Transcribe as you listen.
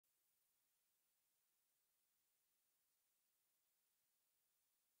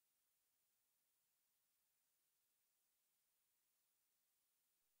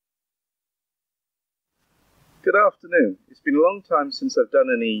Good afternoon. It's been a long time since I've done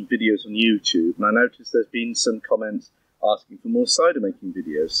any videos on YouTube, and I noticed there's been some comments asking for more cider making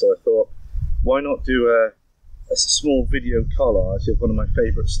videos, so I thought, why not do a small video collage of one of my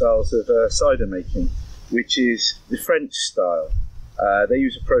favourite styles of cider making, which is the French style. They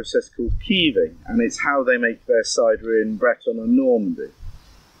use a process called keeving, and it's how they make their cider in Breton or Normandy.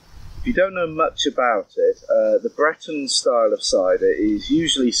 If you don't know much about it, the Breton style of cider is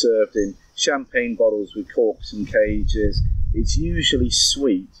usually served in champagne bottles with corks and cages. It's usually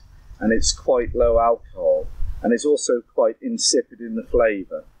sweet and it's quite low alcohol, and it's also quite insipid in the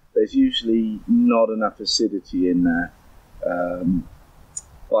flavour. There's usually not enough acidity in there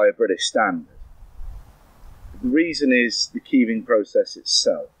by a British standard. The reason is the keeving process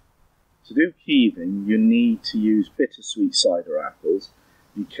itself. To do keeving, you need to use bittersweet cider apples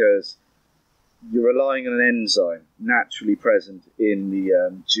because you're relying on an enzyme naturally present in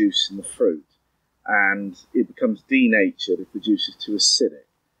the juice and the fruit, and it becomes denatured if the juice is too acidic.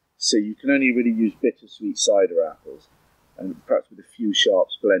 So you can only really use bittersweet cider apples, and perhaps with a few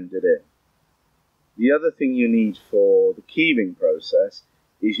sharps blended in. The other thing you need for the keeving process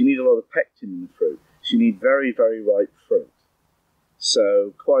is you need a lot of pectin in the fruit. So you need very, very ripe fruit.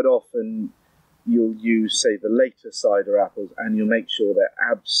 So quite often you'll use, say, the later cider apples, and you'll make sure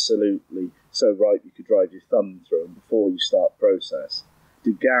they're absolutely so ripe you could drive your thumb through them before you start process,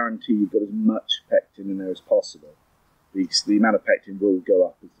 to guarantee you've got as much pectin in there as possible, because the amount of pectin will go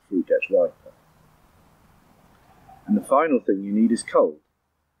up as the fruit gets riper. And the final thing you need is cold.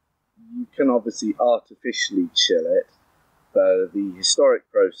 You can obviously artificially chill it, but the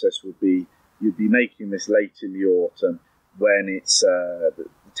historic process would be you'd be making this late in the autumn when it's the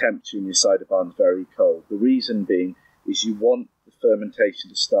temperature in your cider barn is very cold. The reason being is you want the fermentation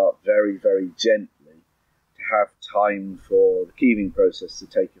to start very, very gently to have time for the keeving process to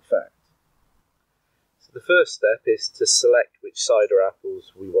take effect. So the first step is to select which cider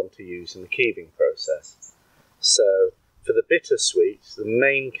apples we want to use in the keeving process. So for the bittersweets, the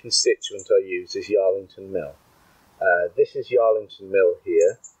main constituent I use is Yarlington Mill. This is Yarlington Mill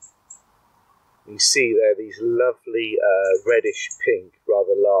here. You see there these lovely reddish pink,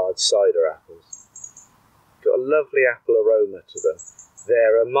 rather large cider apples. Got a lovely apple aroma to them.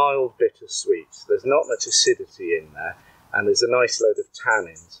 They're a mild bittersweet, so there's not much acidity in there, and there's a nice load of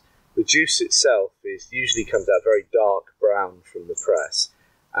tannins. The juice itself usually comes out very dark brown from the press,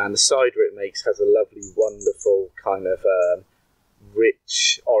 and the cider it makes has a lovely, wonderful kind of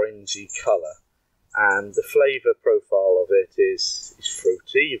rich orangey colour. And the flavour profile of it is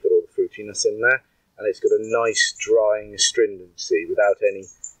fruity. You've got all the fruitiness in there, and it's got a nice drying astringency without any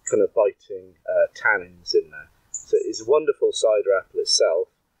kind of biting tannins in there. So it's a wonderful cider apple itself,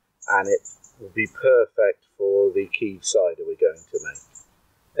 and it will be perfect for the keeved cider we're going to make.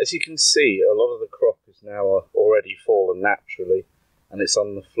 As you can see, a lot of the crop is now already fallen naturally, and it's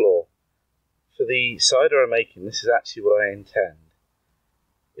on the floor. For the cider I'm making, this is actually what I intend.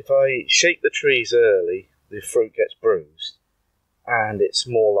 If I shake the trees early, the fruit gets bruised, and it's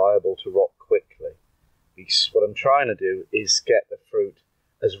more liable to rot quickly. Because what I'm trying to do is get the fruit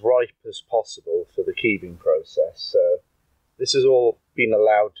as ripe as possible for the keeving process. So this has all been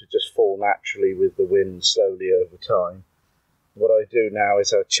allowed to just fall naturally with the wind slowly over time. What I do now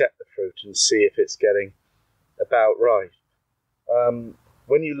is I check the fruit and see if it's getting about right.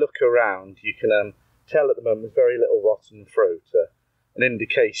 When you look around, you can tell at the moment there's very little rotten fruit. An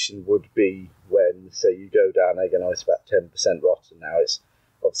indication would be when, say, you go down egg and ice about 10% rotten now. It's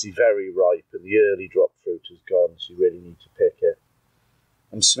obviously very ripe and the early drop fruit has gone, so you really need to pick it.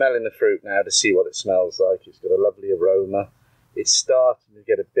 I'm smelling the fruit now to see what it smells like. It's got a lovely aroma. It's starting to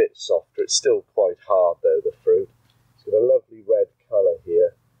get a bit softer. It's still quite hard though, the fruit. It's got a lovely red colour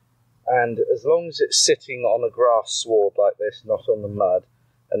here. And as long as it's sitting on a grass sward like this, not on the mud,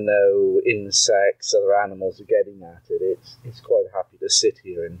 and no insects, other animals are getting at it, it's quite happy to sit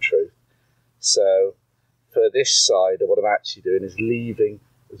here in truth. So for this cider, what I'm actually doing is leaving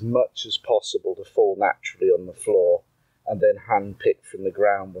as much as possible to fall naturally on the floor, and then hand pick from the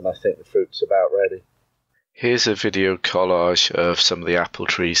ground when I think the fruit's about ready. Here's a video collage of some of the apple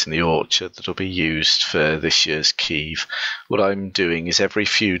trees in the orchard that will be used for this year's keeve. What I'm doing is every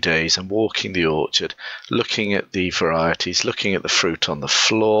few days I'm walking the orchard, looking at the varieties, looking at the fruit on the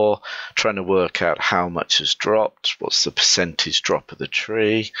floor, trying to work out how much has dropped, what's the percentage drop of the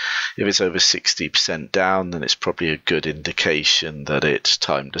tree. If it's over 60% down, then it's probably a good indication that it's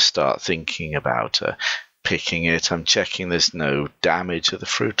time to start thinking about picking it. I'm checking there's no damage of the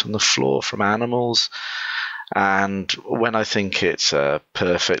fruit on the floor from animals. And when I think it's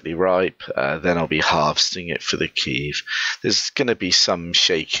perfectly ripe, then I'll be harvesting it for the keeve. There's going to be some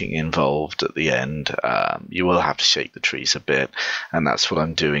shaking involved at the end. You will have to shake the trees a bit, and that's what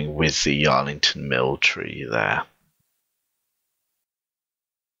I'm doing with the Arlington Mill tree there.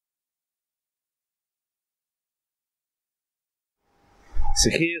 So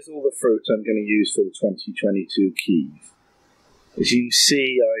here's all the fruit I'm going to use for the 2022 keeve. As you can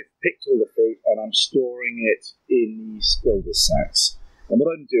see, I've picked all the fruit and I'm storing it in these builder sacks. And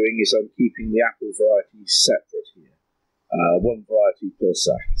what I'm doing is I'm keeping the apple varieties separate here. One variety per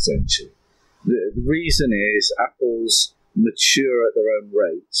sack, essentially. The reason is apples mature at their own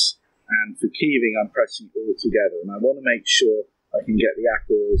rates, and for keeving I'm pressing it all together, and I want to make sure I can get the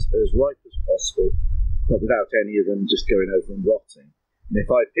apples as ripe as possible, but without any of them just going over and rotting. And if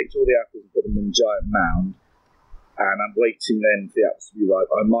I picked all the apples and put them in a giant mound, and I'm waiting then for the apples to be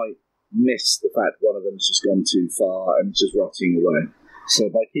ripe, I might miss the fact one of them's just gone too far and it's just rotting away. So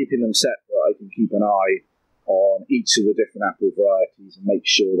by keeping them separate, I can keep an eye on each of the different apple varieties and make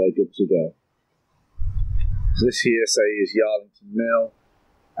sure they're good to go. So this here, say, is Arlington Mill,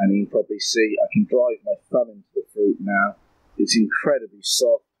 and you can probably see I can drive my thumb into the fruit now. It's incredibly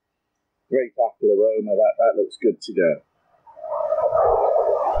soft, great apple aroma, that looks good to go.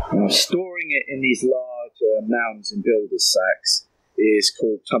 And storing it in these large mounds in builder's sacks is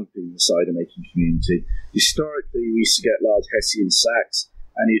called tumping in the cider making community. Historically, we used to get large Hessian sacks,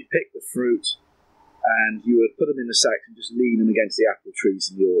 and you'd pick the fruit and you would put them in the sacks and just lean them against the apple trees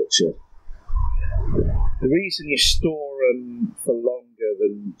in the orchard. The reason you store them for longer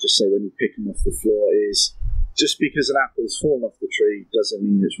than just say when you pick them off the floor is just because an apple's fallen off the tree doesn't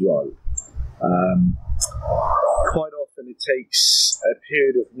mean it's ripe. Quite often it takes a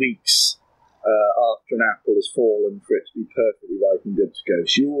period of weeks after an apple has fallen for it to be perfectly ripe and good to go.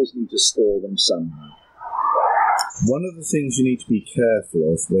 So you always need to store them somewhere. One of the things you need to be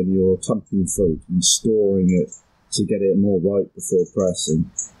careful of when you're tumping fruit and storing it to get it more ripe before pressing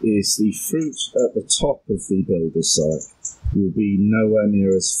is the fruit at the top of the builder sack will be nowhere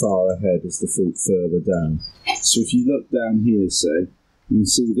near as far ahead as the fruit further down. So if you look down here, say, you can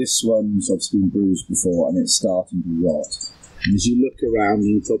see this one's obviously been bruised before and it's starting to rot. And as you look around,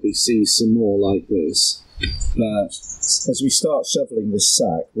 you can probably see some more like this. But as we start shoveling this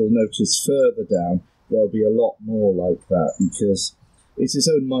sack, we'll notice further down there'll be a lot more like that because it's its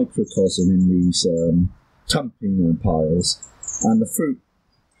own microcosm in these tumping piles. And the fruit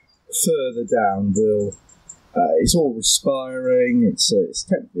further down will, it's all respiring, it's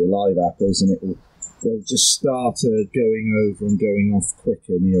technically alive apples, and they'll just start going over and going off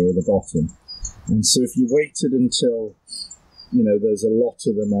quicker nearer the bottom. And so if you waited until, there's a lot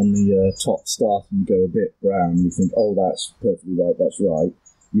of them on the top starting to go a bit brown, you think, oh, that's perfectly right, that's right.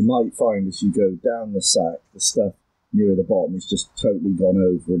 You might find as you go down the sack, the stuff nearer the bottom is just totally gone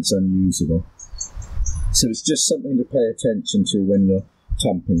over, it's unusable. So it's just something to pay attention to when you're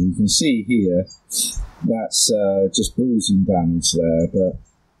tumping. You can see here, that's just bruising damage there, but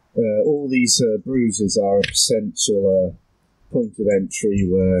all these bruises are a potential point of entry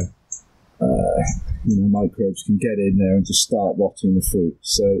where microbes can get in there and just start rotting the fruit.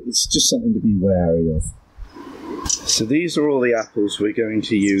 So it's just something to be wary of. So these are all the apples we're going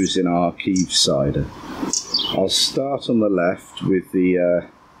to use in our keeved cider. I'll start on the left with the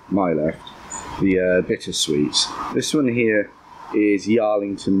my left, the bittersweets. This one here is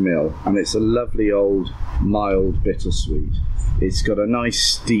Arlington Mill, and it's a lovely old mild bittersweet. It's got a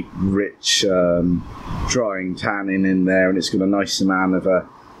nice deep rich drying tannin in there, and it's got a nice amount of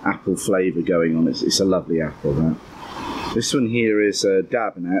apple flavour going on. It's a lovely apple, that. This one here is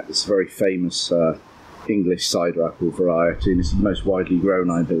Dabinet. It's a very famous English cider apple variety, and it's the most widely grown,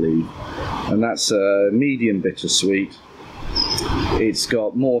 I believe. And that's a medium bittersweet. It's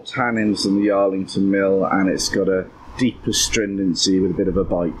got more tannins than the Arlington Mill, and it's got a deeper stringency with a bit of a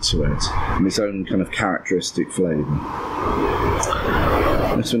bite to it, and its own kind of characteristic flavour.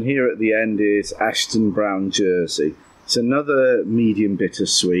 This one here at the end is Ashton Brown Jersey. It's another medium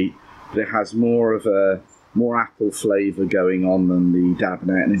bittersweet, but it has more of a apple flavour going on than the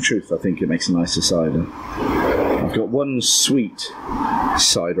Dabinet, and in truth I think it makes a nicer cider. I've got one sweet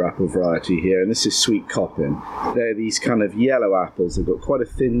cider apple variety here, and this is Sweet Coppin. They're these kind of yellow apples. They've got quite a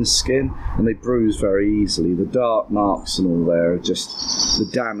thin skin and they bruise very easily. The dark marks and all there are just the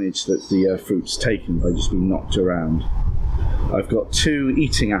damage that the fruit's taken by just being knocked around. I've got two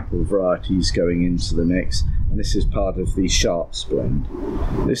eating apple varieties going into the mix, and this is part of the Sharps blend.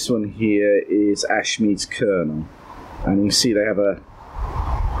 This one here is Ashmead's Kernel, and you can see they have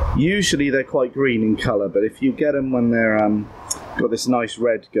usually they're quite green in colour, but if you get them when they're got this nice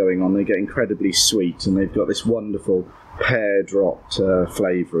red going on. They get incredibly sweet, and they've got this wonderful pear dropped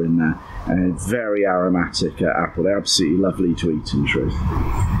flavour in there, and very aromatic apple. They're absolutely lovely to eat, in truth.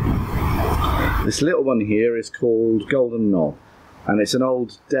 This little one here is called Golden Knob, and it's an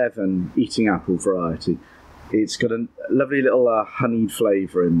old Devon eating apple variety. It's got a lovely little honeyed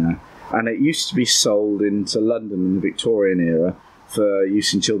flavour in there, and it used to be sold into London in the Victorian era for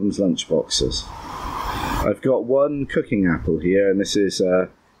use in children's lunchboxes. I've got one cooking apple here, and this is,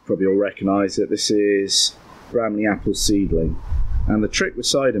 probably all recognise it, this is Bramley apple seedling. And the trick with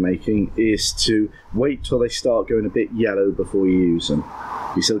cider making is to wait till they start going a bit yellow before you use them.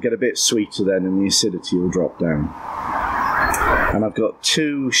 You still get a bit sweeter then, and the acidity will drop down. And I've got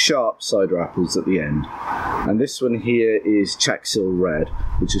two sharp cider apples at the end. And this one here is Chaxil Red,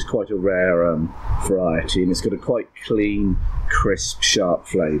 which is quite a rare variety, and it's got a quite clean, crisp, sharp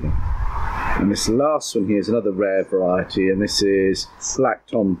flavour. And this last one here is another rare variety, and this is Black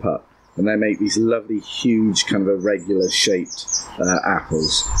Tom Putt. And they make these lovely, huge, kind of irregular shaped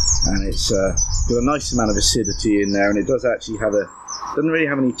apples. And it's got a nice amount of acidity in there, and it does actually have doesn't really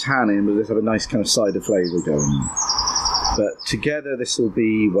have any tannin, but it does have a nice kind of cider flavour going on. But together this will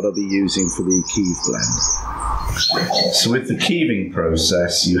be what I'll be using for the Keeved blend. So with the keeving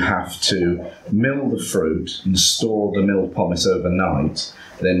process, you have to mill the fruit and store the milled pomace overnight,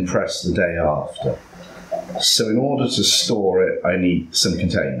 then press the day after. So in order to store it, I need some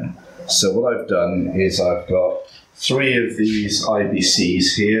container. So what I've done is I've got 3 of these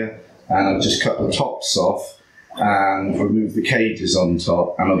IBCs here, and I've just cut the tops off and remove the cages on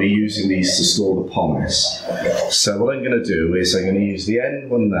top, and I'll be using these to store the pomace. So what I'm going to do is I'm going to use the end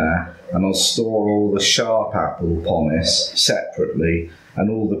one there, and I'll store all the sharp apple pomace separately, and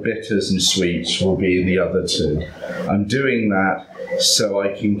all the bitters and sweets will be in the other 2. I'm doing that so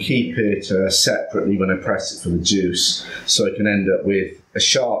I can keep it separately when I press it for the juice, so I can end up with a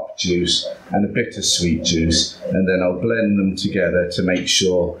sharp juice and a bittersweet juice, and then I'll blend them together to make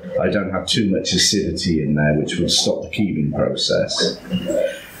sure I don't have too much acidity in there, which would stop the keeving process.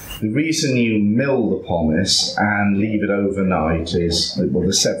 The reason you mill the pomace and leave it overnight is, well,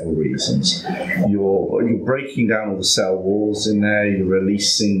 there's several reasons. You're breaking down all the cell walls in there, you're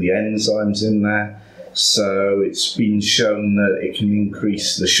releasing the enzymes in there, so it's been shown that it can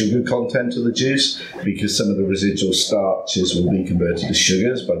increase the sugar content of the juice because some of the residual starches will be converted to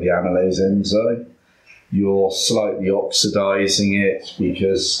sugars by the amylase enzyme. You're slightly oxidizing it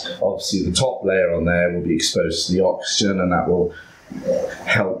because obviously the top layer on there will be exposed to the oxygen, and that will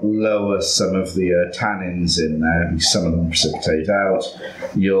help lower some of the tannins in there because some of them precipitate out.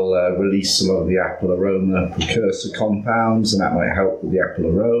 You'll release a lot of the apple aroma precursor compounds, and that might help with the apple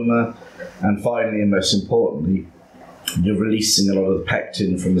aroma. And finally, and most importantly, you're releasing a lot of the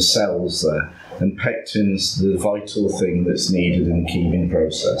pectin from the cells there. And pectin's the vital thing that's needed in the keeving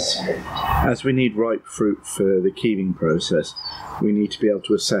process. As we need ripe fruit for the keeving process, we need to be able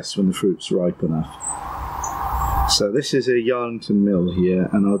to assess when the fruit's ripe enough. So this is a Yarlington mill here,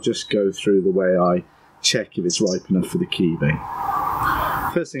 and I'll just go through the way I check if it's ripe enough for the keeving.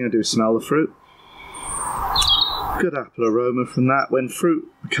 First thing I do is smell the fruit. Good apple aroma from that. When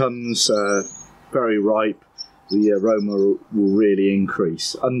fruit becomes very ripe, the aroma will really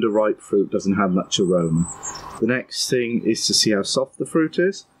increase. Underripe fruit doesn't have much aroma. The next thing is to see how soft the fruit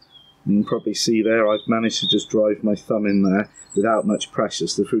is. You can probably see there I've managed to just drive my thumb in there without much pressure,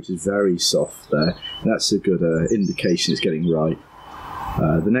 so the fruit is very soft there. That's a good indication it's getting ripe.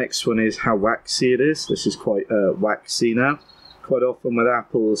 The next one is how waxy it is. This is quite waxy now. Quite often when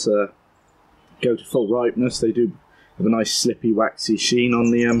apples go to full ripeness, they do have a nice slippy waxy sheen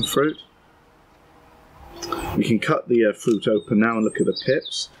on the fruit. We can cut the fruit open now and look at the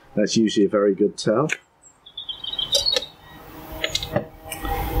pips. That's usually a very good tell.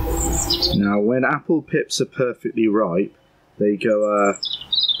 Now when apple pips are perfectly ripe, they go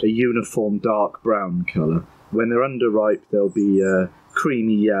a uniform dark brown colour. When they're underripe, they'll be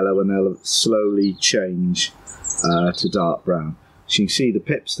creamy yellow, and they'll slowly change to dark brown. As you can see, the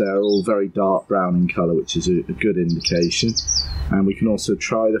pips there are all very dark brown in colour, which is a good indication. And we can also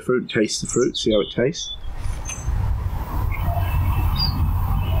try the fruit, taste the fruit, see how it tastes.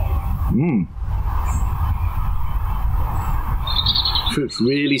 Fruit's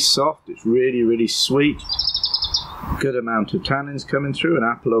really soft, it's really, really sweet. Good amount of tannins coming through, an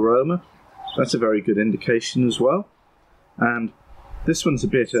apple aroma. That's a very good indication as well. And this one's a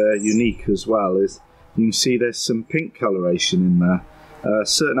bit unique as well, is you can see there's some pink coloration in there.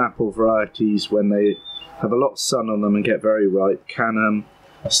 Certain apple varieties, when they have a lot of sun on them and get very ripe, can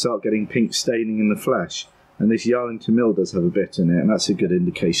start getting pink staining in the flesh. And this Yarlington Mill does have a bit in it, and that's a good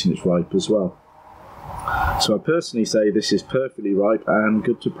indication it's ripe as well. So I personally say this is perfectly ripe and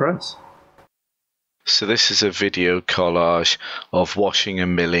good to press. So this is a video collage of washing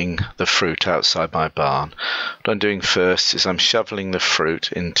and milling the fruit outside my barn. What I'm doing first is I'm shoveling the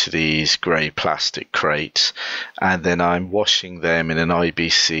fruit into these grey plastic crates, and then I'm washing them in an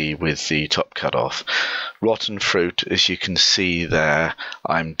IBC with the top cut off. Rotten fruit, as you can see there,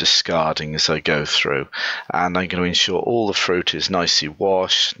 I'm discarding as I go through, and I'm going to ensure all the fruit is nicely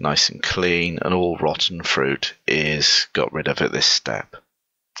washed, nice and clean, and all rotten fruit is got rid of at this step.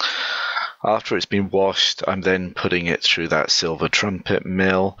 After it's been washed, I'm then putting it through that silver trumpet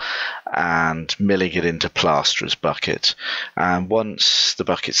mill and milling it into plasterer's bucket. And once the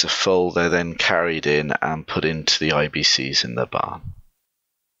buckets are full, they're then carried in and put into the IBCs in the barn.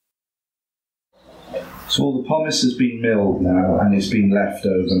 So all the pomace has been milled now and it's been left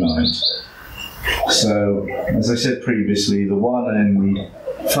overnight. So, as I said previously, the one in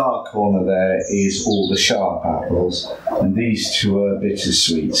the far corner there is all the sharp apples, and these two are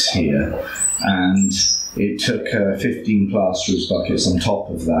bittersweets here. And it took 15 plasterers buckets on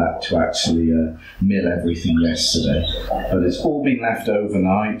top of that to actually mill everything yesterday. But it's all been left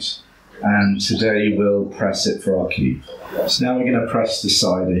overnight, and today we'll press it for our keep. So now we're going to press the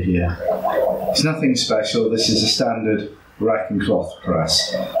cider here. It's nothing special, this is a standard rack and cloth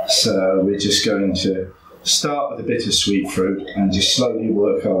press. So we're just going to start with the bittersweet fruit and just slowly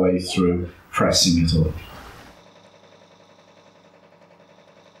work our way through pressing it all.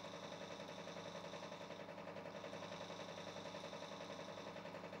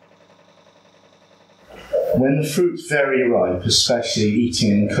 When the fruit's very ripe, especially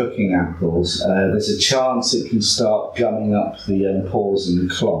eating and cooking apples, there's a chance it can start gumming up the pores in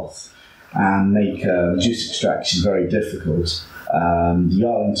the cloth and make juice extraction very difficult. The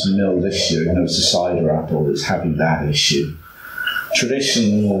Arlington mill this year, it's a cider apple that's having that issue.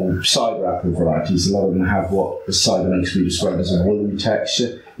 Traditional cider apple varieties, a lot of them have what the cider makes me describe as a woolly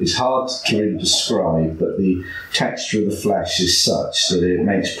texture. It's hard to really describe, but the texture of the flesh is such that it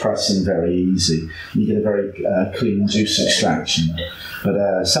makes pressing very easy. You get a very clean juice extraction.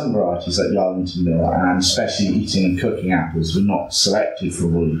 But some varieties like the Arlington mill, and especially eating and cooking apples, are not selected for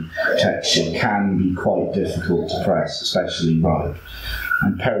woolly texture, can be quite difficult to press, especially ripe.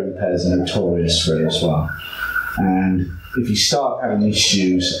 And Perry pears are notorious for it as well. And if you start having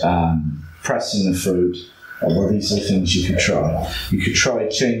issues pressing the fruit, well, these are the things you could try. You could try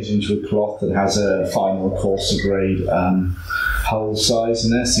changing to a cloth that has a finer or coarser grade hull size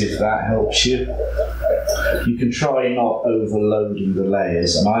in there, see if that helps you. You can try not overloading the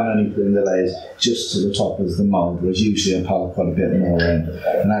layers, and I'm only putting the layers just to the top of the mould, whereas usually I pile quite a bit more in,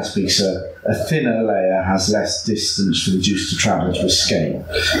 and that's because a thinner layer has less distance for the juice to travel to escape,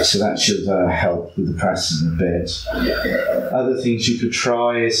 so that should help with the pressing a bit. Other things you could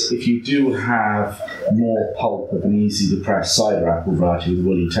try is, if you do have more pulp of an easy to press cider apple variety with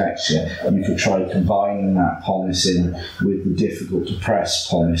woolly texture, you could try combining that pomace in with the difficult to press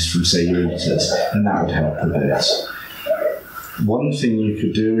pomace from, say, Eureka's, and that would help a bit. One thing you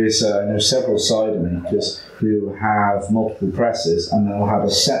could do is, I know several cider makers who have multiple presses, and they'll have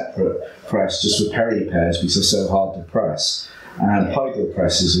a separate press just for Perry pears because they're so hard to press. And Pygler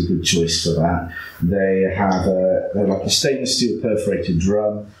press is a good choice for that. They have they're like a stainless steel perforated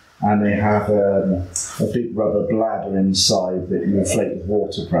drum, and they have a big rubber bladder inside that you inflate with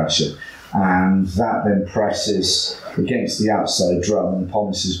water pressure. And that then presses against the outside drum, and the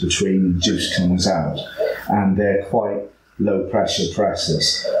pomace is between, and the juice comes out. And they're quite low pressure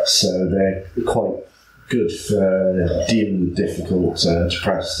presses, so they're quite good for dealing with difficult to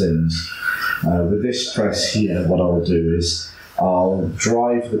press things. With this press here, what I'll do is I'll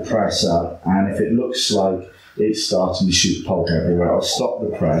drive the press up, and if it looks like it's starting to shoot pulp everywhere, I'll stop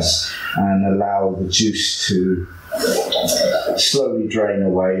the press and allow the juice to slowly drain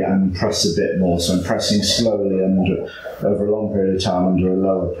away and press a bit more. So I'm pressing slowly over a long period of time under a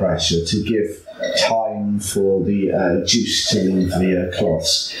lower pressure to give time for the juice to leave the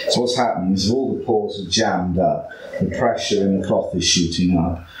cloths. So what's happening is all the pores are jammed up, the pressure in the cloth is shooting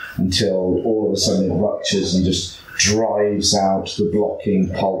up until all of a sudden it ruptures and just drives out the blocking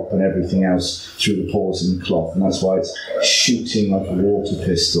pulp and everything else through the pores in the cloth, and that's why it's shooting like a water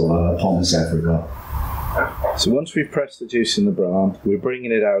pistol pomace everywhere. So once we've pressed the juice in the barn, we're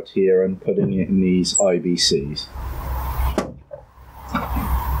bringing it out here and putting it in these IBCs.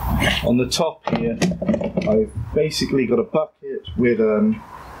 On the top here, I've basically got a bucket with a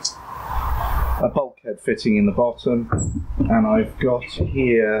bulkhead fitting in the bottom, and I've got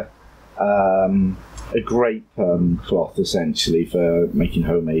here a grape cloth essentially for making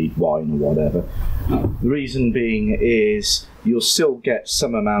homemade wine or whatever. The reason being is you'll still get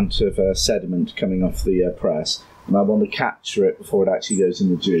some amount of sediment coming off the press, and I want to capture it before it actually goes in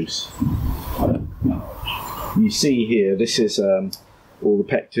the juice. You see here, this is all the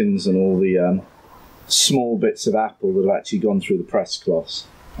pectins and all the small bits of apple that have actually gone through the press cloths,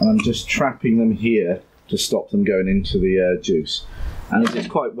 and I'm just trapping them here to stop them going into the juice. And as it's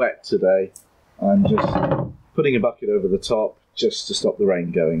quite wet today, I'm just putting a bucket over the top just to stop the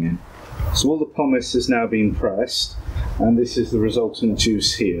rain going in. So all the pomace has now been pressed, and this is the resultant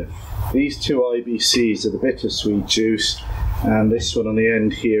juice here. These two IBCs are the bittersweet juice, and this one on the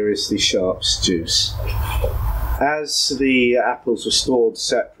end here is the sharps juice. As the apples were stored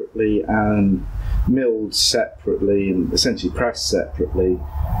separately and milled separately and essentially pressed separately,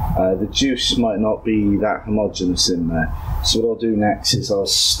 the juice might not be that homogeneous in there. So what I'll do next is I'll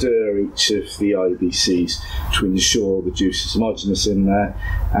stir each of the IBCs to ensure the juice is homogeneous in there,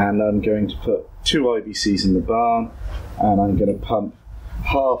 and I'm going to put 2 IBCs in the barn, and I'm going to pump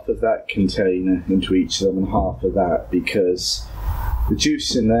half of that container into each of them and half of that, because the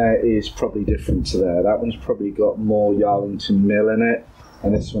juice in there is probably different to there. That one's probably got more Yarlington Mill in it,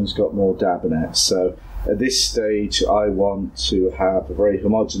 and this one's got more dab in it. So at this stage I want to have a very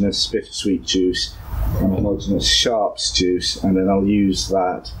homogeneous bittersweet juice and a homogeneous sharps juice, and then I'll use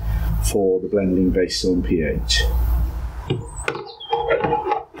that for the blending based on pH.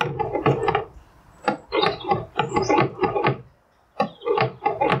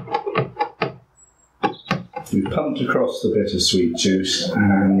 We've pumped across the bittersweet juice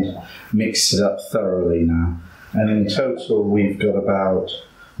and mixed it up thoroughly now, and in total we've got about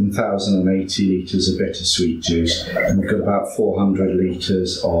 1,080 litres of bittersweet juice, and we've got about 400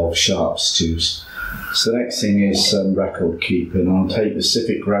 litres of sharps juice. So the next thing is some record keeping. I'll take the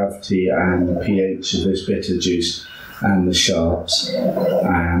specific gravity and the pH of this bitter juice and the sharps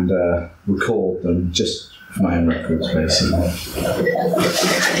and record them just for my own records basically.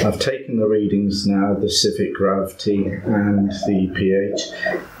 I've taken the readings now of the specific gravity and the pH,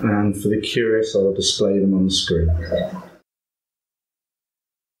 and for the curious I'll display them on the screen.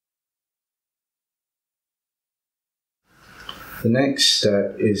 The next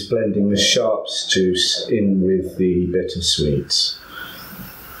step is blending the sharps juice in with the bittersweets.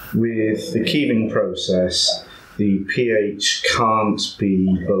 With the keeving process, the pH can't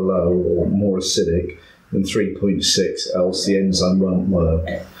be below or more acidic than 3.6, else the enzyme won't work.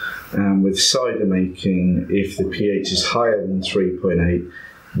 And with cider making, if the pH is higher than 3.8,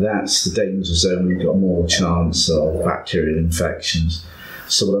 that's the danger zone. We've got more chance of bacterial infections.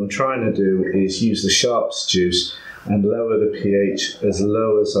 So what I'm trying to do is use the sharps juice and lower the pH as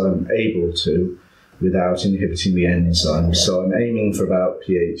low as I'm able to without inhibiting the enzyme. So I'm aiming for about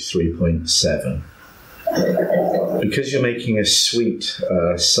pH 3.7. Because you're making a sweet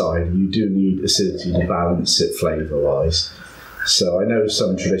cider, you do need acidity to balance it flavour-wise. So I know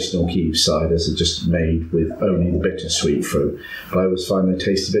some traditional keeved ciders are just made with only the bittersweet fruit, but I always find they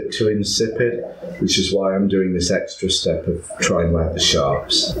taste a bit too insipid, which is why I'm doing this extra step of trying to add the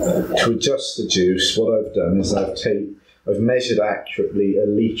sharps. To adjust the juice, what I've done is I've measured accurately a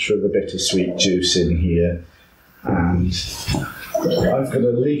litre of the bittersweet juice in here, and I've got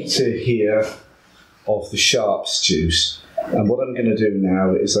a litre here of the sharps juice. And what I'm going to do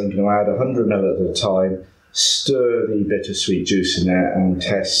now is I'm going to add 100 ml at a time, stir the bittersweet juice in there and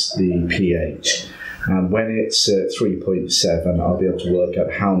test the pH. And when it's at 3.7, I'll be able to work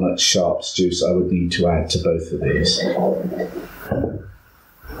out how much sharps juice I would need to add to both of these.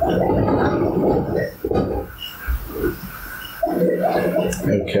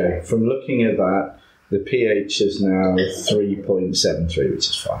 Okay, from looking at that, the pH is now 3.73, which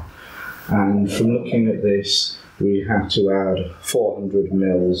is fine. And from looking at this, we have to add 400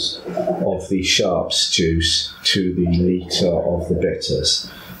 mils of the sharps juice to the litre of the bitters.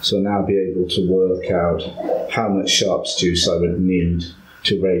 So now I'll be able to work out how much sharps juice I would need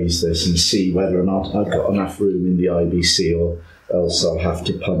to raise this and see whether or not I've got enough room in the IBC, or else I'll have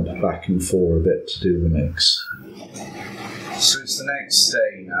to pump back and forth a bit to do the mix. So it's the next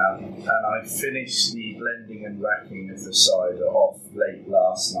day now, and I finished the blending and racking of the cider off late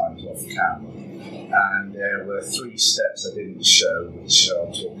last night off camera. And there were 3 steps I didn't show, which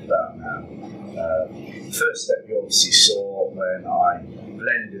I'll talk about now. The first step you obviously saw when I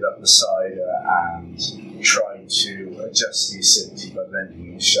blended up the cider and tried to adjust the acidity by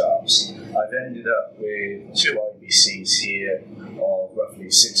blending in sharps. I've ended up with 2 IBCs here of roughly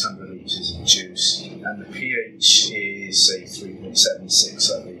 600 litres of juice, and the pH is say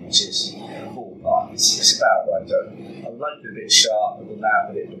 3.76, I think, which is ballpark. It's about right. I would like it a bit sharper than that,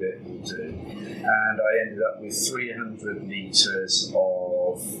 but it will do. And I ended up with 300 litres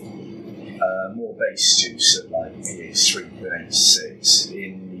of more base juice at like pH 3.86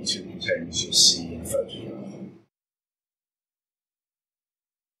 in the 2 containers you'll see in the photograph.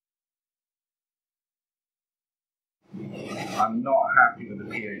 I'm not happy with the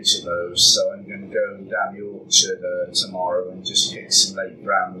pH of those, so I'm going to go down the orchard tomorrow and just pick some late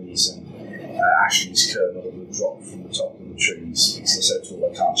brownies and Ashley's kernel that will drop from the top of the trees because they're so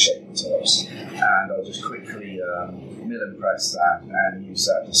tall I can't shake the tops. And I'll just quickly mill and press that and use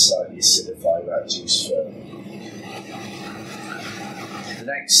that to slightly acidify that juice further. The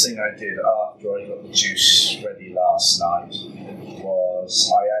next thing I did after I got the juice ready last night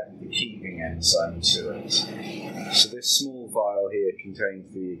was I added the keeving enzyme to it. So this small vial here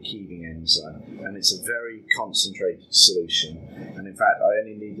contains the keeving enzyme, and it's a very concentrated solution. And in fact, I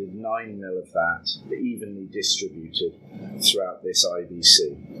only needed 9 ml of that, evenly distributed throughout this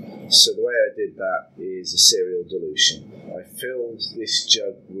IBC. So the way I did that is a serial dilution. I filled this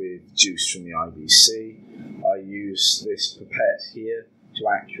jug with juice from the IBC. I used this pipette here to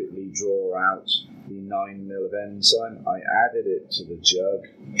accurately draw out the 9 ml of enzyme. I added it to the jug.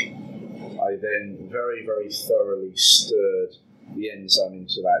 I then very, very thoroughly stirred the enzyme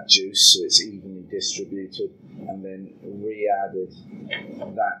into that juice so it's evenly distributed, and then re-added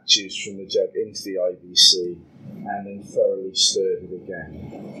that juice from the jug into the IBC and then thoroughly stirred it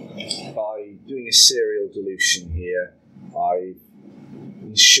again. By doing a serial dilution here, I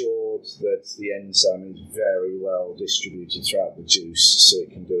ensured that the enzyme is very well distributed throughout the juice so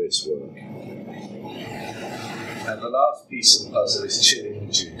it can do its work. And the last piece of the puzzle is chilling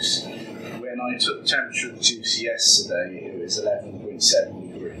the juice. When I took temperature of the juice yesterday, it was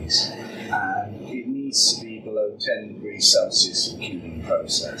 11.7 degrees, and it needs to be below 10 degrees Celsius for the keeving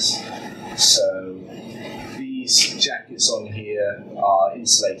process. So these jackets on here are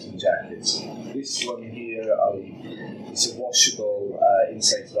insulating jackets. This one here it's a washable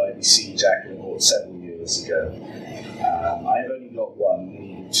insulated IBC jacket I bought several years ago. I've only got one, I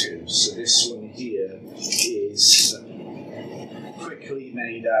needed two. So this one here is quickly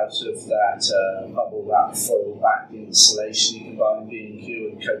made out of that bubble wrap foil backed insulation you can buy in B&Q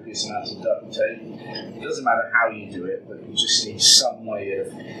and copious amounts of duct tape. It doesn't matter how you do it, but you just need some way of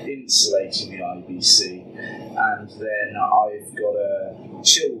insulating the IBC. And then I've got a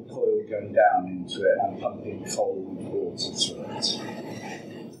chill coil going down into it and pumping cold water through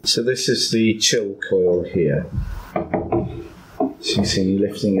it. So this is the chill coil here. So you see me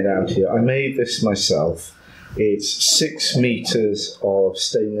lifting it out here. I made this myself. It's 6 meters of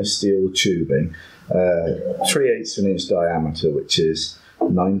stainless steel tubing, 3/8 of an inch diameter, which is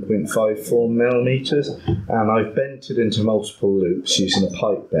 9.54 millimeters, and I've bent it into multiple loops using a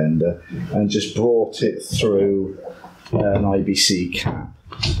pipe bender and just brought it through an IBC cap.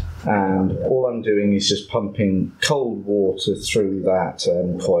 And all I'm doing is just pumping cold water through that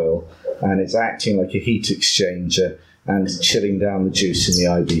coil, and it's acting like a heat exchanger and chilling down the juice in the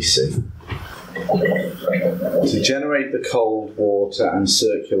IBC. To generate the cold water and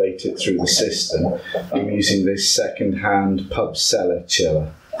circulate it through the system, I'm using this second-hand pub cellar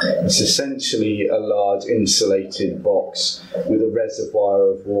chiller. It's essentially a large insulated box with a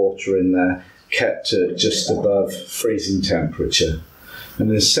reservoir of water in there, kept at just above freezing temperature. And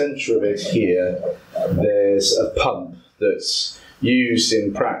in the centre of it here, there's a pump that's used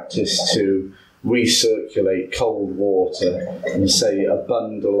in practice to recirculate cold water in, say, a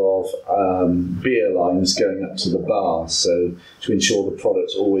bundle of beer lines going up to the bar, so to ensure the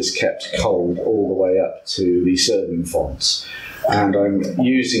product's always kept cold all the way up to the serving fonts. And I'm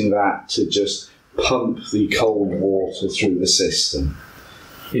using that to just pump the cold water through the system.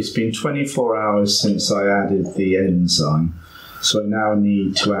 It's been 24 hours since I added the enzyme, so I now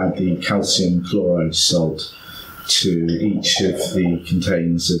need to add the calcium chloride salt to each of the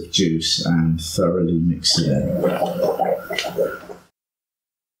containers of juice and thoroughly mix it in.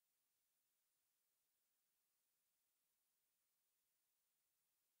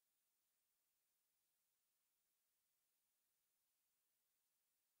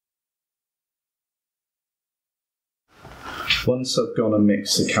 Once I've gone and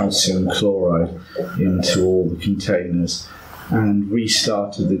mixed the calcium chloride into all the containers and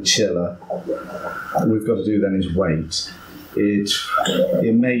restarted the chiller, what we've got to do then is wait.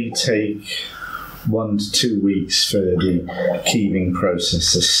 It may take 1 to 2 weeks for the keeving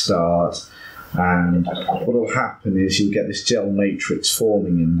process to start, And what will happen is you'll get this gel matrix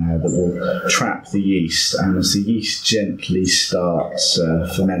forming in there that will trap the yeast, and as the yeast gently starts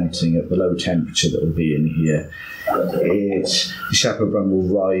fermenting at the low temperature that will be in here, the Chapeau Brun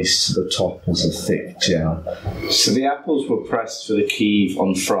will rise to the top as a thick gel. So the apples were pressed for the Keeve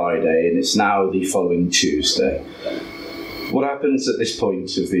on Friday, and it's now the following Tuesday. What happens at this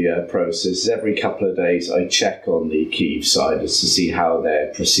point of the process is every couple of days I check on the Keeve ciders to see how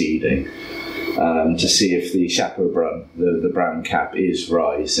they're proceeding, to see if the Chapeau Brun, the brown cap, is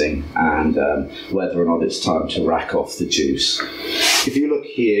rising, and whether or not it's time to rack off the juice. If you look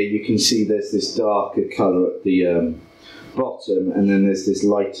here, you can see there's this darker colour at the bottom, and then there's this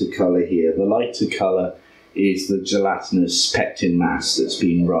lighter colour here. The lighter colour is the gelatinous pectin mass that's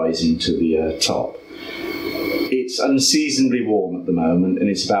been rising to the top. It's unseasonably warm at the moment, and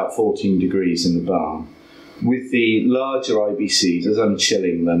it's about 14 degrees in the barn. With the larger IBCs, as I'm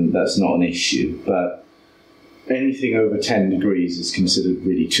chilling them, that's not an issue, but anything over 10 degrees is considered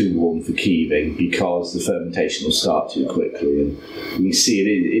really too warm for keeving, because the fermentation will start too quickly, and you can see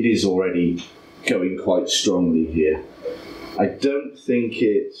it is already going quite strongly here. I don't think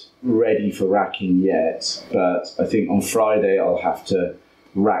it's ready for racking yet, but I think on Friday I'll have to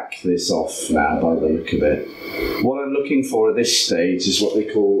rack this off now by the look of it. What I'm looking for at this stage is what they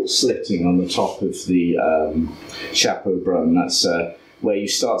call slitting on the top of the Chapeau Brun. That's where you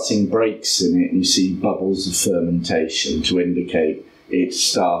start seeing breaks in it and you see bubbles of fermentation to indicate it's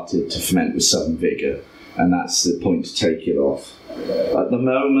started to ferment with some vigour, and that's the point to take it off. At the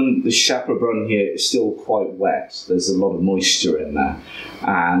moment, the Chapeau Brun here is still quite wet. There's a lot of moisture in there,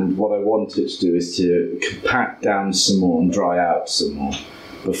 and what I want it to do is to compact down some more and dry out some more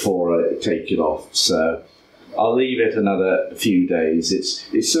before I take it off. So I'll leave it another few days.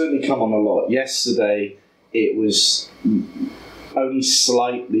 It's certainly come on a lot. Yesterday it was only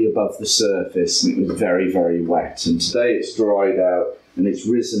slightly above the surface and it was very, very wet, and today it's dried out and it's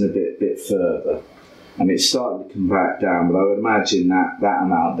risen a bit further, and it's starting to come back down, but I would imagine that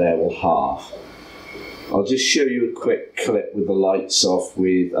amount there will halve. I'll just show you a quick clip with the lights off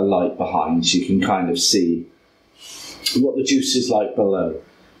with a light behind, so you can kind of see what the juice is like below.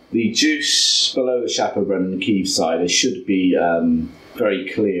 The juice below the Chapeau Brun and the Keeve cider should be very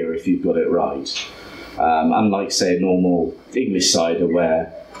clear if you've got it right. Unlike, say, a normal English cider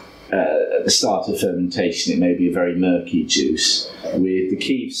where at the start of fermentation it may be a very murky juice. With the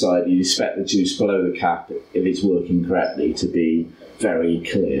Keeve cider, you expect the juice below the cap, if it's working correctly, to be very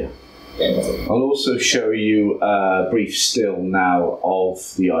clear. I'll also show you a brief still now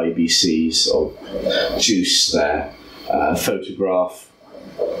of the IBCs of juice there, photograph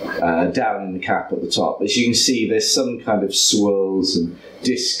down in the cap at the top. As you can see, there's some kind of swirls and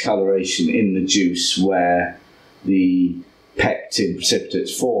discoloration in the juice where the pectin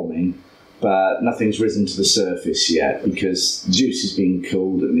precipitate's forming, but nothing's risen to the surface yet because the juice is being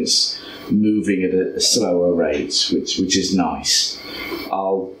cooled and it's moving at a slower rate, which is nice.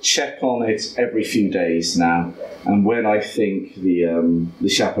 I'll check on it every few days now, and when I think the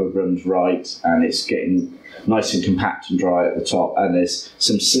Chapeau Brun's right and it's getting nice and compact and dry at the top, and there's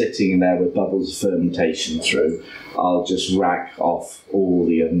some slitting in there with bubbles of fermentation through, I'll just rack off all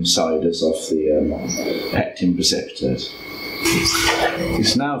the ciders off the pectin precipitate.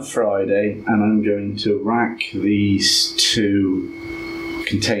 It's now Friday, and I'm going to rack these two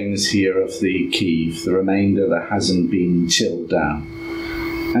containers here of the Keeve, the remainder that hasn't been chilled down.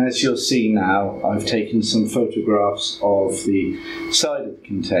 As you'll see now, I've taken some photographs of the side of the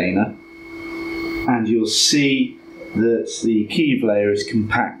container, and you'll see that the Keeve layer is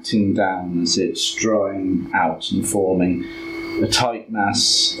compacting down as it's drying out and forming a tight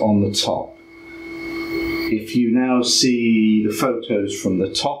mass on the top. If you now see the photos from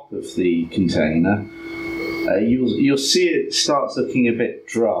the top of the container, you'll see it starts looking a bit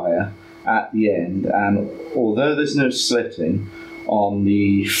drier at the end, and although there's no slitting, on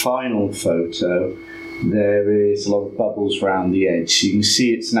the final photo there is a lot of bubbles around the edge. You can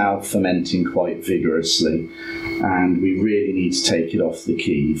see it's now fermenting quite vigorously, and we really need to take it off the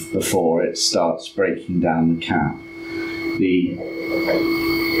Keeve before it starts breaking down the cap.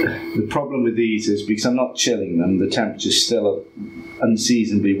 The problem with these is because I'm not chilling them, the temperature's still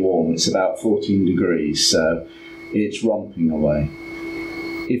unseasonably warm. It's about 14 degrees, so it's romping away.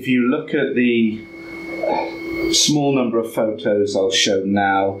 If you look at the small number of photos I'll show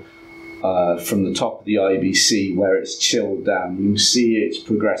now from the top of the IBC where it's chilled down, you can see it's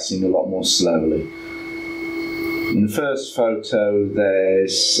progressing a lot more slowly. In the first photo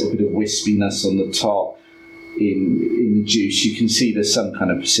there's a bit of wispiness on the top. In the juice you can see there's some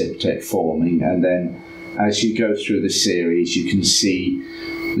kind of precipitate forming, and then as you go through the series you can see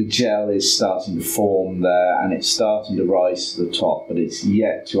The gel is starting to form there and it's starting to rise to the top, but it's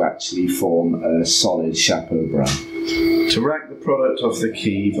yet to actually form a solid chapeau brun. To rack the product off the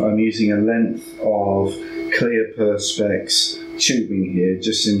keeve, I'm using a length of clear perspex tubing here,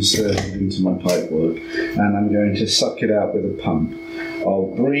 just inserted into my pipework, and I'm going to suck it out with a pump.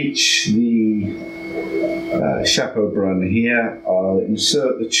 I'll breach the chapeau brun here, I'll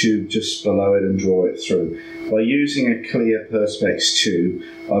insert the tube just below it and draw it through. By using a clear perspex tube,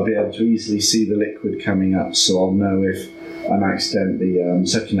 I'll be able to easily see the liquid coming up, so I'll know if I'm accidentally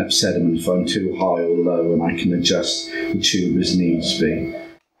sucking up sediment, if I'm too high or low, and I can adjust the tube as needs be.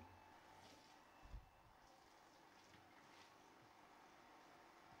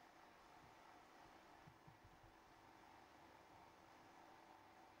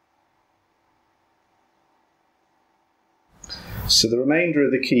 So the remainder of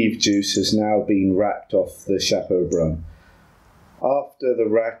the keeved juice has now been racked off the chapeau brun. After the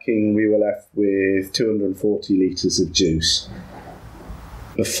racking, we were left with 240 litres of juice.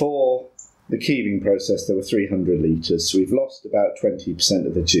 Before the keeving process, there were 300 litres, so we've lost about 20%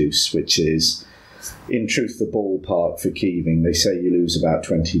 of the juice, which is, in truth, the ballpark for keeving. They say you lose about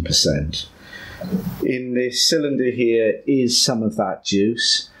 20%. In this cylinder here is some of that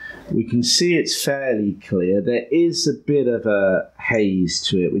juice. We can see it's fairly clear. There is a bit of a haze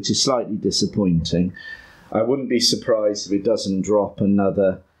to it, which is slightly disappointing. I wouldn't be surprised if it doesn't drop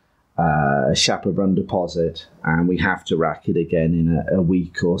another chapeau brun deposit and we have to rack it again in a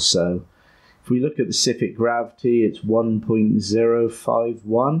week or so. If we look at the specific gravity, it's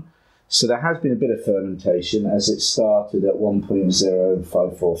 1.051. So there has been a bit of fermentation as it started at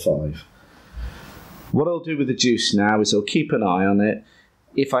 1.0545. What I'll do with the juice now is I'll keep an eye on it.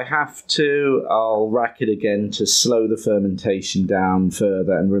 If I have to, I'll rack it again to slow the fermentation down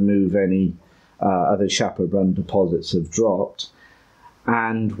further and remove any other chapeau brun deposits have dropped.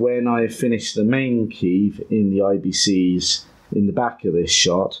 And when I finish the main keeve in the IBCs in the back of this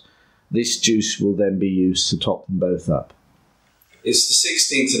shot, this juice will then be used to top them both up. It's the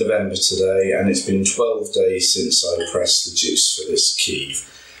 16th of November today, and it's been 12 days since I pressed the juice for this keeve.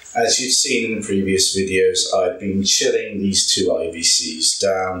 As you've seen in the previous videos, I've been chilling these two IBCs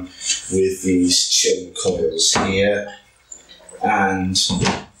down with these chill coils here, and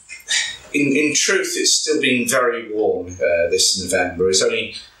in truth it's still been very warm this November. It's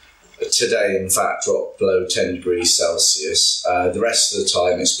only today in fact dropped below 10 degrees Celsius. The rest of the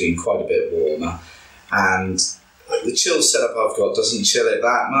time it's been quite a bit warmer, and the chill setup I've got doesn't chill it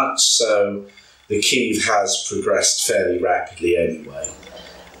that much, so the keeve has progressed fairly rapidly anyway.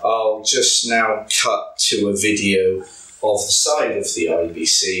 I'll just now cut to a video of the side of the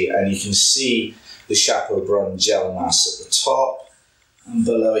IBC, and you can see the chapeau brun gel mass at the top, and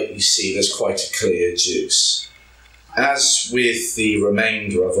below it you see there's quite a clear juice. As with the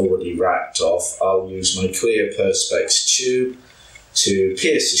remainder I've already racked off, I'll use my clear perspex tube to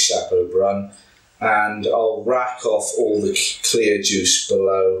pierce the chapeau brun, and I'll rack off all the clear juice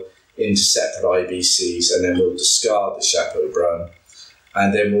below into separate IBCs, and then we'll discard the chapeau brun.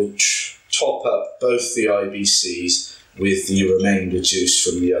 And then we'll top up both the IBCs with the remainder juice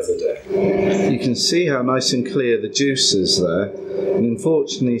from the other day. You can see how nice and clear the juice is there, and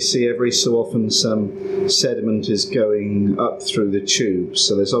unfortunately see every so often some sediment is going up through the tube,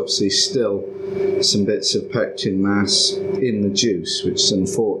 so there's obviously still some bits of pectin mass in the juice, which is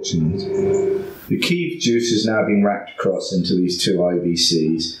unfortunate. The keeved juice has now been racked across into these two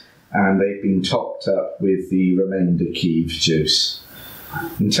IBCs, and they've been topped up with the remainder keeved juice.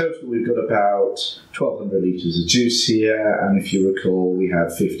 In total, we've got about 1,200 litres of juice here, and if you recall, we had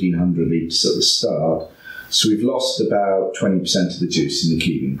 1,500 litres at the start, so we've lost about 20% of the juice in the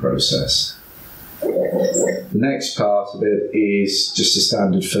keeving process. The next part of it is just a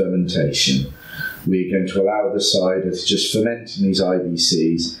standard fermentation. We're going to allow the cider to just ferment in these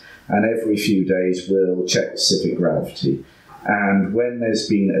IBCs, and every few days we'll check the specific gravity. And when there's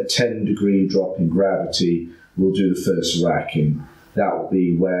been a 10-degree drop in gravity, we'll do the first racking. That will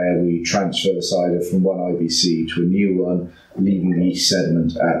be where we transfer the cider from one IBC to a new one, leaving the yeast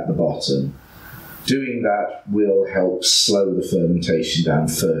sediment at the bottom. Doing that will help slow the fermentation down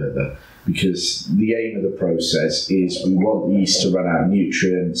further, because the aim of the process is we want the yeast to run out of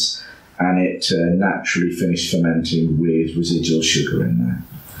nutrients and it to naturally finish fermenting with residual sugar in there.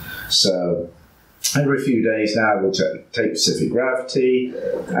 So every few days now we'll take specific gravity,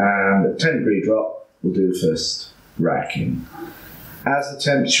 and at 10-degree drop we'll do the first racking. As the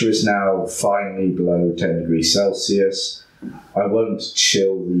temperature is now finally below 10 degrees Celsius, I won't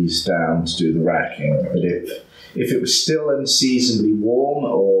chill these down to do the racking, but if it was still unseasonably warm,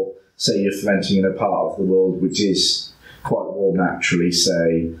 or say you're fermenting in a part of the world which is quite warm naturally,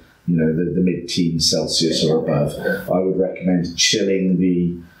 say, the mid-teens Celsius or above, I would recommend chilling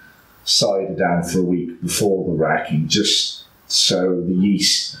the cider down for a week before the racking, just so the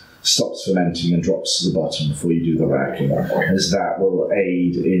yeast stops fermenting and drops to the bottom before you do the racking, as that will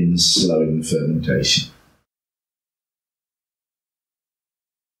aid in slowing the fermentation.